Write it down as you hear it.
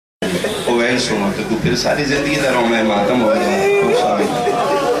سوا تو پھر ساری زندگی دا رو میں ماتم ہو گیا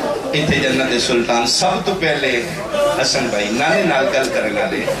اتھے جنت سلطان سب تو پہلے حسن بھائی نانے نال گل کرنا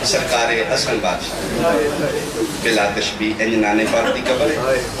لے سرکار حسن بادشاہ بلا تشبیہ انج نانے پاک دی قبر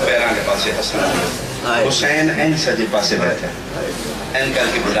پیران کے پاسے حسن حسین انج سجے پاسے بیٹھے ان گل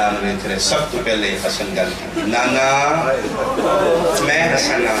کے بڑھان ہوئے تھے سب تو پہلے حسن گل کی نانا میں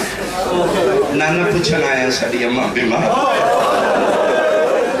حسن نانا پوچھنا آیا ساڑی اماں بیمار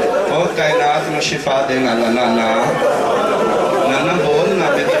اور کائنات میں شفا دینا نانا نانا بول نا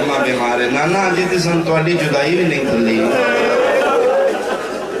میری اماں بیمار ہے نانا جیتے سن تو اڈی جدائی بھی نہیں کھلی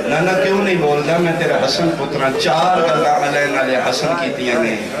نانا کیوں نہیں بول دا میں تیرا حسن پترہ 4 گلہ علیہ نالے حسن کی تیاں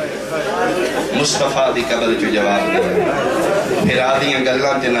نے مصطفیٰ دی قبل جو جواب دیا پھر آدھیاں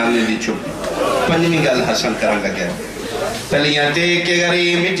گلہ تے نانے دی چھپ پنجمی گل حسن کرن لگیا تلیاں دیکھ کے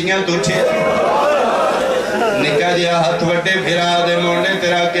گری مٹیاں تو چھے نکا جیا ہاتھ وٹے پھرا دے موڑے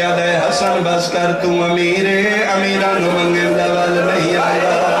تیرا کیا دے حسن بس کر تو امیرے امیران منگن دوال نہیں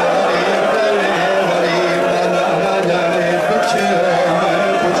آیا غریب نہ جانے کچھ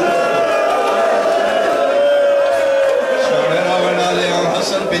شوڑا وڑا لے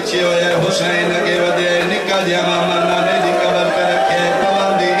حسن پچھے ہوئے حسین لگے ودے نکا جیا ماما نانے دی قبر کر رکھے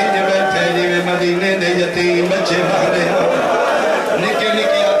پوان دی جو بیٹھے جی میں مدینے دے یتیم بچے بھانے نکے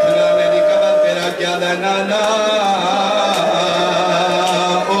نکی ہاتھ نانے دی قبر پیرا کیا دے نانا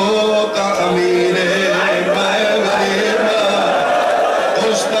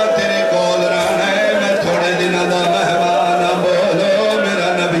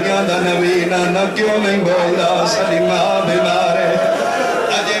کیوں نہیں بولا سلیمہ بیمار ہے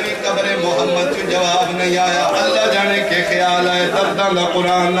اجے بھی قبر محمد کو جواب نہیں آیا اللہ جانے کے خیال ہے دردان دا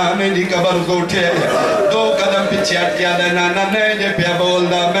قرآن نانے دی قبر کو اٹھے 2 قدم پیچھے اٹکیا دے نانا نہیں جے پیا بول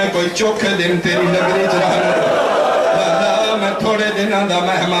دا میں کوئی چوکھے دن تیری نگری چرانا نانا میں تھوڑے دنوں دا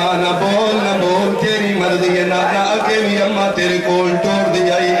مہمان نہ بول تیری مرضی ہے نانا اگے بھی اممہ تیرے کول ٹوڑ دی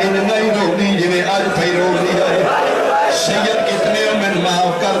جائی ان نہیں رو دی جویں آج پھئی رو دی جائی سید کتنے من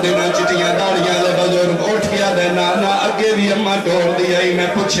معاف کر دینا چٹیاں داڑیاں دے بزرگ اٹھ گیا دے نانا اگے بھی اممہ ٹوڑ دی آئی میں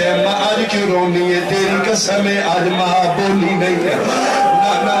پوچھے اممہ آج کیوں رونی ہے تیری قسم ہے آج ماں بولی نہیں ہے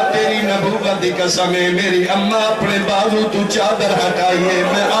نانا تیری نبوت دی قسم ہے میری اممہ اپنے بازو تو چادر ہٹائیے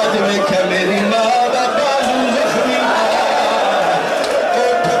میں آج دیکھے میری ماں دا بازو زخمی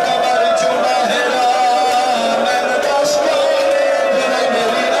اٹھ قبر چوڑا ہے میں نے داستانے جنہی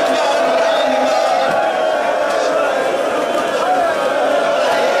میری اممہ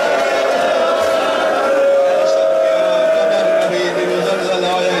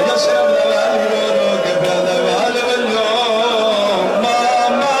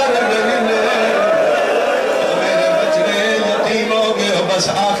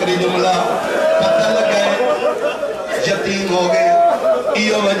آخری جملہ پتہ لگے یتیم ہو گئے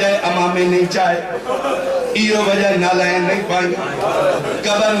ایو وجہ امامے نہیں چاہے ایو وجہ نالین نہیں پائیں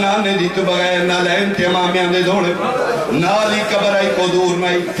قبر نانے دی تو بغیر نالین تے امامیاں دے دوڑے نالی قبر آئی کو دور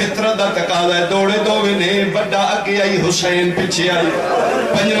نہیں فطرت دا تقاضا ہے دوڑے دووے نے بڑا اگے آئی حسین پیچھے آئی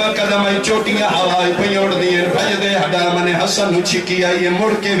پنجواں قدم آئی چوٹیاں ہوائی پینوڑ دیں بھج دے ہڈا منے حسن چھکی آئی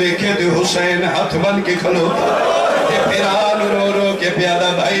مڑ کے ویکھے دے حسین ہاتھ بن کے کھلوتا پھر آن رو رو کے پیادہ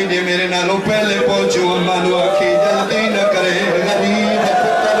بھائی جے میرے نالوں پہلے پہنچو اممہ نو آکھی جلدی نہ کرے غریب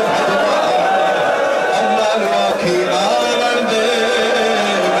پتر بھجوا اممہ نو آکھی آون دے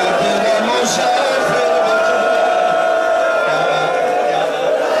نہ تیرا مسافر بچا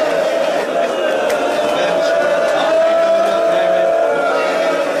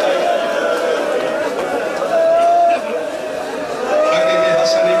آگے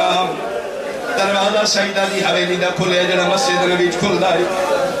حسن امام دروازہ سیدہ دی حویلی دا کھلے جڑا مسجد نبیج کھل دائی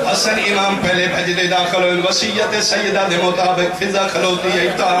حسن امام پہلے بھجدے داخل ہوئے وسیعت سیدہ دے مطابق فضا کھلوتی ہے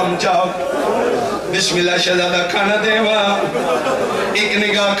تام چاو بسم اللہ شہزادہ کھانا دے وہاں ایک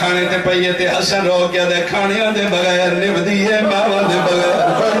نگاہ کھانے تے پئیے تے حسن رو کیا دے کھانیاں دے بغیر نبدی ہے ماما دے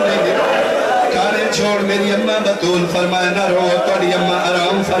بغیر پڑھنے گے کھانے چھوڑ میری اممہ بطول فرمائے نہ رو توڑی اممہ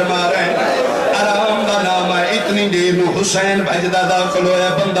آرام فرما رہے ہیں آرام دا نام ہے اتنی دیر نو حسین بھجدہ داخل ہویا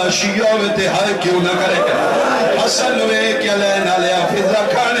بندہ شیعہ ویتے ہائے کیوں نہ کرے حسن ہوئے کیا لینا لیا فضا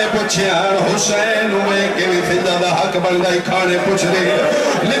کھانے پوچھے آن حسین ہوئے کہ بھی فضا دا حق بن گئی کھانے پوچھ رہے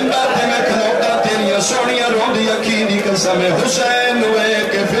لمباتے میں کھلوکا تیریاں سونیاں رو دی اکیدی قسم حسین ہوئے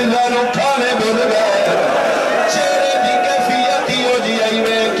کہ فضا نو کھانے بھول گئے چہرے دی کیفیتی ہو جی آئی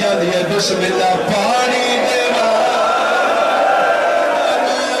میں کیا دیئے بسم اللہ پانی دے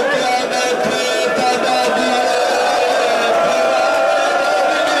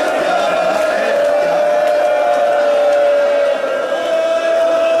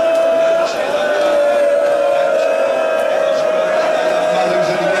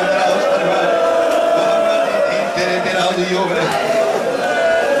دی ہو گئے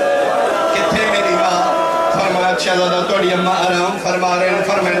کتھے میری ماں فرمایا شہزادہ توڑی اماں آرام فرما رہے ہیں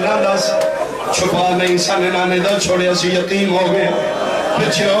فرمائے نہ دس چھپا نہیں سن نانے دا چھوڑے اسی یتیم ہو گئے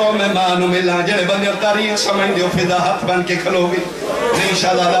پچھو میں مانو ملا جڑے بندے تاریخ سمجھ دیو فضا ہاتھ بن کے کھلو گی نہیں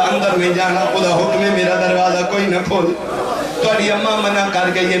شہزادہ اندر نہیں جانا خدا حکم میرا دروازہ کوئی نہ کھول توڑی اماں منع کر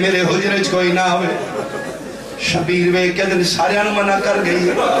گئی ہے میرے حجرج کوئی نہ ہوئے شبیر وے کے دن سارے منع کر گئی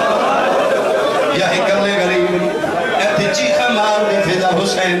ہے یا ہی کر لے غریب ایتی چیخہ مار دی فضا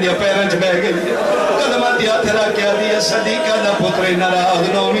حسین دیا پیرنچ بہ گئی قدمت یا تیرا کیا دیا صدیقہ دا پتر نراز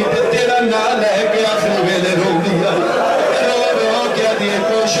نومی تیرا نا لے کے آخری ویلے رو دیا رو کیا دیا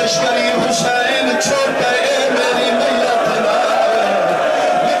کوشش کری حسین چھوٹا اے میری میت نہ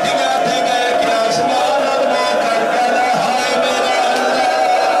مٹیاں تھے گئے کہ آسمان ادمو کر گلا ہائے میرا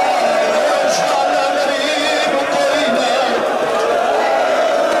اللہ انشاءاللہ غریب کوئی نہ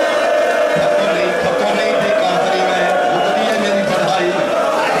تھکو نہیں تھی کافری میں رکتی ہے میری پڑھائی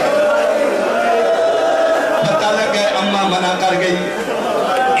پتہ لگے اماں منع کر گئی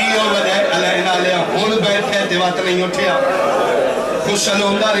ایو وجہ علینا لیا ہون بیٹھے تے وقت نہیں اٹھیا خوشل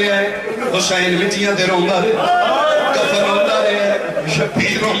ہوندہ رہے ہیں حسین مٹیاں دے روندہ رہے کفن ہوندہ رہے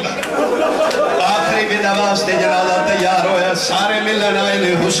شبیر ہوندہ آخری بھی واسطے جنازہ تیار ہویا سارے ملن آئے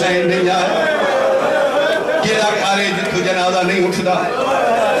نے حسین نہیں آئے گرہ کھارے جتو جنازہ نہیں اٹھدا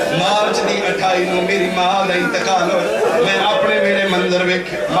مارچ دی 28 نو میری ماں دا انتقال ہوئے میں اپنے میرے منظر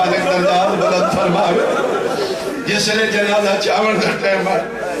ویکھ مالک دردار بلد فرماوے جس نے جنازہ چاون دا ٹائم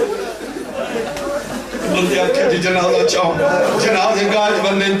بندے آکھے جی جنازہ چاہو جنازے گاج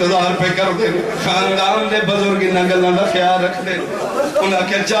بندے انتظار پہ کر دیں خاندان دے بزرگی نگلنا دا خیال رکھ دیں انہاں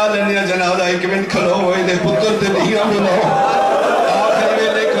کہ چالنیا جنازہ ایک منٹ کھلو ہوئی دے پتر دے دیاں بلو آخر میں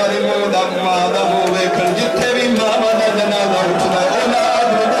ایک باری مودا مادا موے کھل جتھے بھی ماما دا جنازہ اٹھنا ہے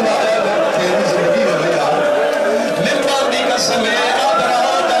اولاد میں بنایا گا تیری زندگی ہو گیا ممبر دی قسم ہے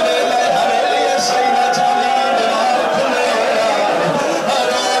آبرات اویلے حویلی سیدہ چالی دیوار کھلے ہویا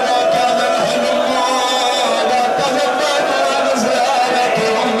ہرانا کیا دن حلمہ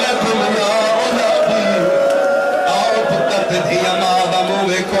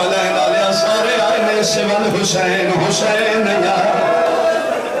سوال حسین حسین یا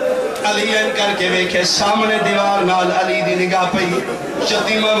علی این کر کے ویکھے سامنے دیوار نال علی دی نگاہ پئی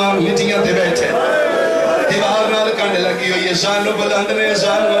شتیمہ ماں مٹیاں تے بیٹھے دیوار نال کنڈ لگی ہوئی ہے زانو بلند نے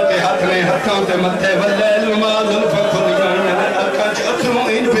زانو تے ہاتھ نے ہتھوں تے متھے واللیل ما ظلفہ کھلیاں اکھاں چکھروں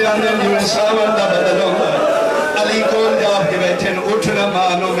ان پیانے جو ساون دا بدل ہوگا علی کول جا کے بیٹھے اٹھنا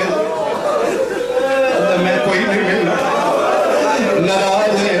مانو مل میں کوئی نہیں ملنا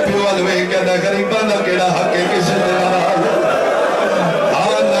نراز ہے پیوال ہوئے کہتا غریبان دا کیڑا حق ہے کسی نے نراز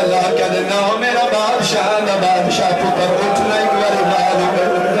آن اللہ کہتا نہ میرا بادشاہ دا بادشاہ پتر اٹھنا ایک باری معلوم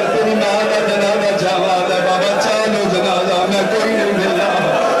ہے تیری ماں دا جنازہ جاواد ہے بابا چالو جنازہ میں کوئی نہیں ملنا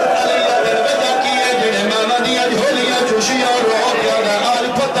علی آدھر وجہ کی ہے جنہیں ماما دیا جھولیاں چوشیاں رو کیا گا آج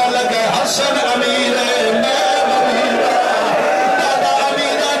پتہ لگا حسن امیر ہے میں امیر دادا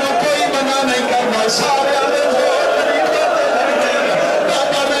امیرہ نو کوئی منع نہیں کرنا سارے آدھر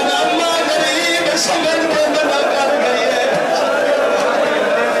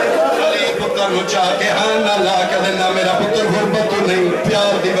چاہ کے ہاں اللہ کہہ دینا میرا پتر غربت تو نہیں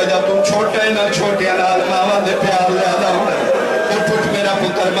پیار دی وجہ تو چھوٹے نہ چھوٹے نال ماما دے پیار زیادہ ہوئے اٹھ میرا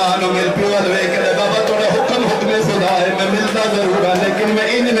پتر مانو میرے پیوال ہوئے کہ دے بابا توڑے حکم خدا ہے میں ملتا ضرور ہے لیکن میں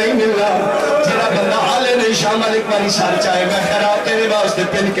انج نہیں مل رہا جنہ بندہ حالے نہیں شامل ایک باری سار چاہے میں خیرات تیرے واسطے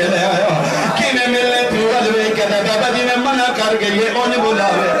پن کے لے آیا کہ میں ملنے پیوال ہوئے کہ دے بابا جی میں منع کر گئی ہے انج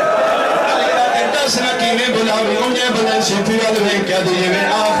بلاوے دس نہ کینے بلاوے انجے بلائے سے پیوال ہوئے کہہ دیئے میں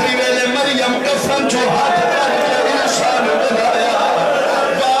آخری ویلے مریم کفن جو ہاتھ کر کے انسان بلایا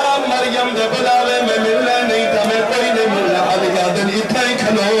واہ مریم دے بلاوے میں ملنا نہیں تھا میں کوئی نہیں ملنا علی آدن اتنا ہی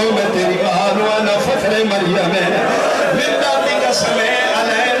کھلو میں تیری مہانوانا فخر مریم ہے ملتا دی قسم ہے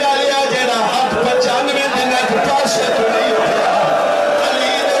علیہ لالیا جیرا ہاتھ پچان میں دنک پاسے تو نہیں اٹھا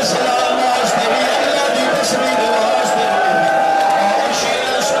علی دے سلام واسطے بھی اللہ دی تصویر واسطے اور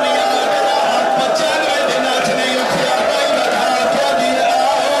شیر سنیا میرا ہاتھ پچان میں دنک نہیں اٹھا کوئی بڑھا کیا دیا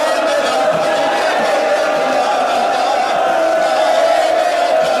میرا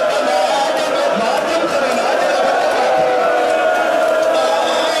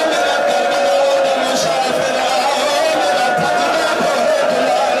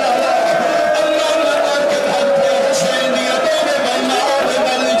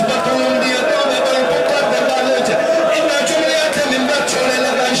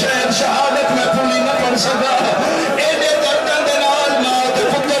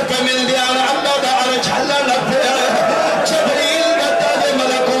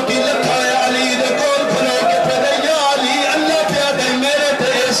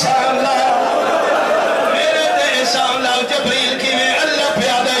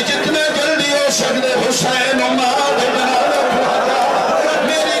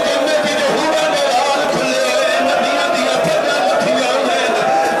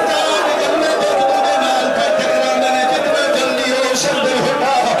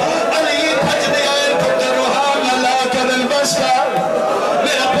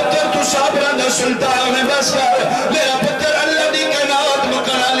سلطان بس کر میرا پتر اللہ دی کائنات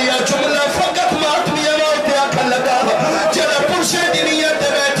مکنا لیا جملہ فقط ماتمیہ موتے آکھا لگا جرا پرشے دی نیت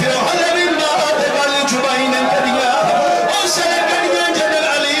بیٹھے ہو حلے بھی ماں دے والی جبائی نے کدیا اسے کدیا جنرل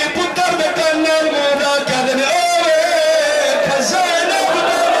علی پتر دے کرنا مودا کیا دے اوے خزائن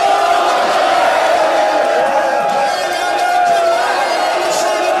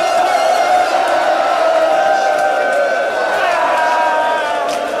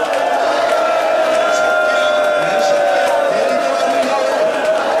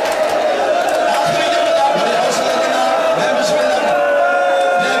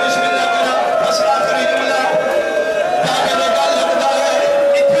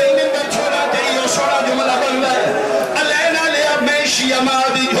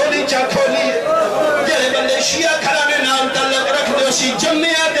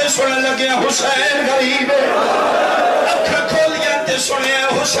حسین غریب اکھا کھولیا تے سنے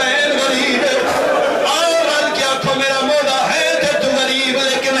حسین